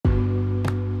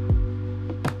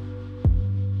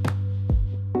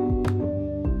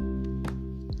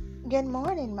Good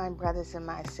morning, my brothers and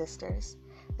my sisters.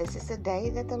 This is the day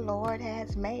that the Lord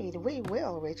has made. We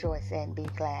will rejoice and be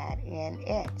glad in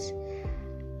it.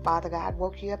 Father God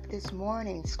woke you up this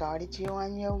morning, started you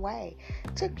on your way,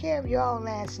 took care of you all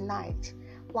last night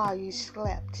while you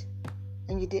slept,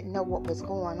 and you didn't know what was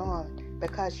going on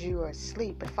because you were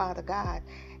asleep. But Father God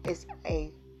is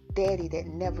a daddy that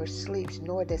never sleeps,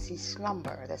 nor does he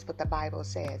slumber. That's what the Bible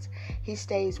says. He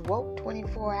stays woke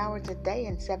 24 hours a day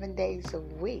and 7 days a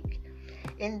week.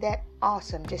 Isn't that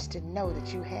awesome just to know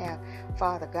that you have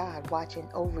Father God watching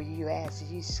over you as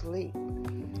you sleep?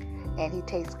 And he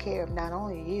takes care of not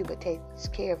only you, but takes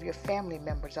care of your family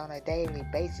members on a daily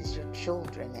basis, your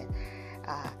children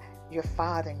and your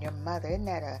father and your mother. Isn't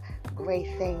that a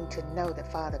great thing to know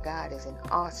that Father God is an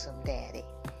awesome daddy?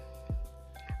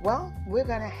 Well, we're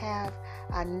going to have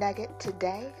a nugget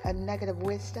today, a nugget of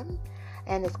wisdom,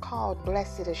 and it's called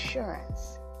Blessed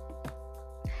Assurance.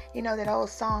 You know that old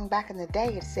song back in the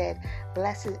day, it said,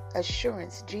 "Blessed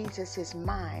assurance, Jesus is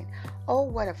mine. Oh,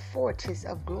 what a foretaste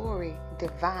of glory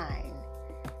divine.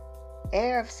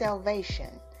 Heir of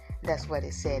salvation," that's what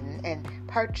it said, and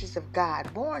purchase of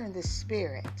God, born in the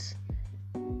Spirit,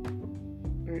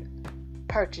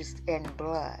 purchased in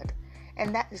blood.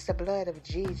 And that is the blood of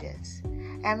Jesus.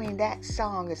 I mean, that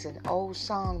song is an old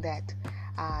song that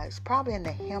is probably in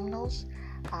the hymnals,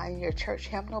 in your church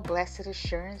hymnal. Blessed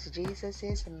assurance, Jesus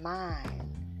is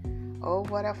mine. Oh,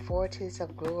 what a foretaste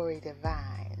of glory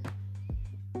divine.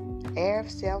 Heir of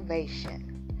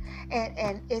salvation.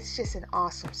 And it's just an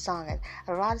awesome song. And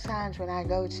a lot of times when I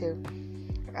go to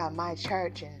my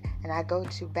church and I go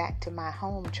back to my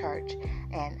home church,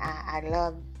 and I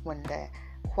love when the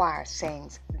choir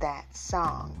sings that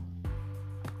song.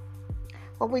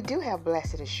 Well, we do have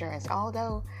blessed assurance.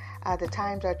 Although the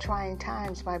times are trying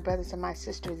times, my brothers and my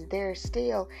sisters, there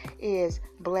still is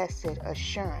blessed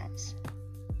assurance.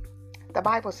 The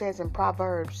Bible says in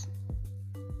Proverbs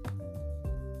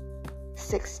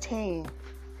 16,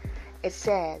 it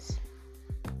says,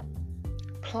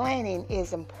 planning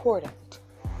is important.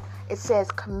 It says,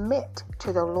 commit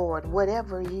to the Lord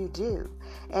whatever you do,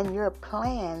 and your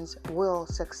plans will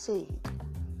succeed.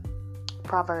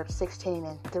 Proverbs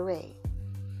 16:3.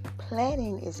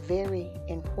 Planning is very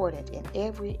important in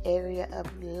every area of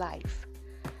life.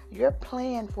 Your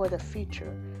plan for the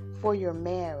future, for your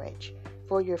marriage,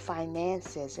 for your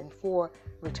finances, and for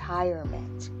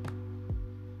retirement.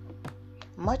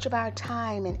 Much of our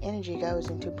time and energy goes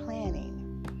into planning.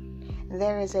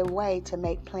 There is a way to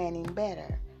make planning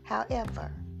better,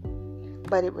 however,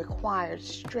 but it requires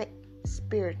strict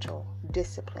spiritual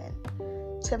discipline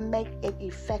to make it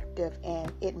effective,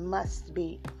 and it must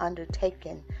be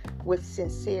undertaken with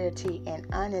sincerity and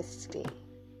honesty.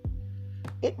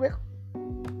 It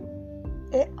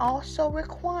also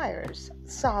requires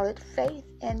solid faith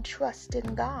and trust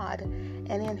in God and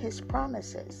in His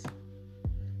promises.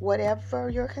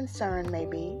 Whatever your concern may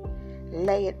be,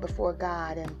 lay it before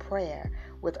God in prayer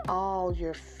with all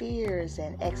your fears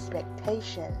and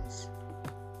expectations,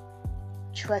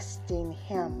 trusting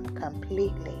Him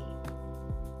completely.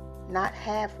 Not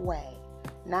halfway,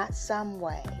 not some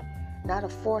way, not a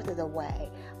fourth of the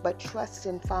way, but trust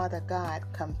in Father God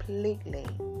completely.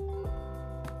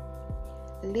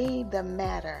 Leave the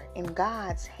matter in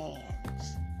God's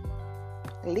hands.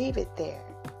 Leave it there.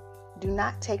 Do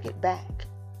not take it back.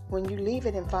 When you leave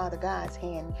it in Father God's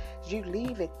hand, you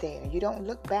leave it there. You don't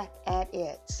look back at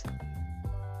it.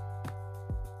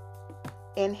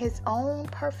 In His own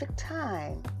perfect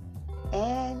time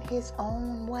and His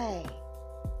own way,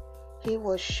 He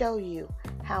will show you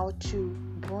how to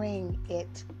bring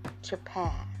it to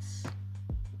pass.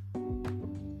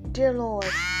 Dear Lord,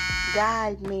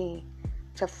 guide me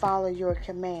to follow your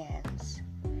commands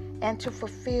and to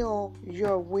fulfill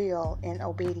your will in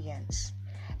obedience.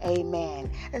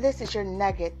 Amen. And this is your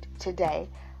nugget today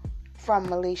from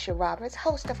Melisha Roberts,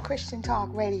 host of Christian Talk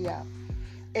Radio.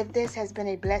 If this has been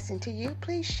a blessing to you,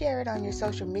 please share it on your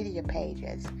social media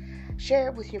pages. Share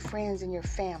it with your friends and your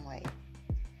family.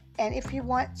 And if you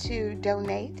want to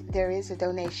donate, there is a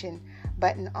donation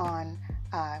button on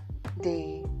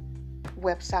the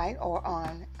website or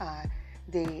on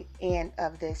the end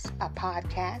of this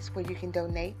podcast where you can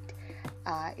donate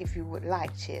if you would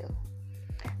like to.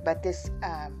 But this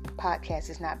podcast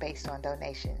is not based on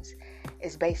donations.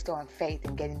 It's based on faith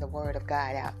and getting the word of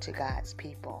God out to God's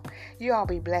people. You all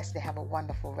be blessed and have a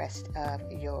wonderful rest of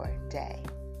your day.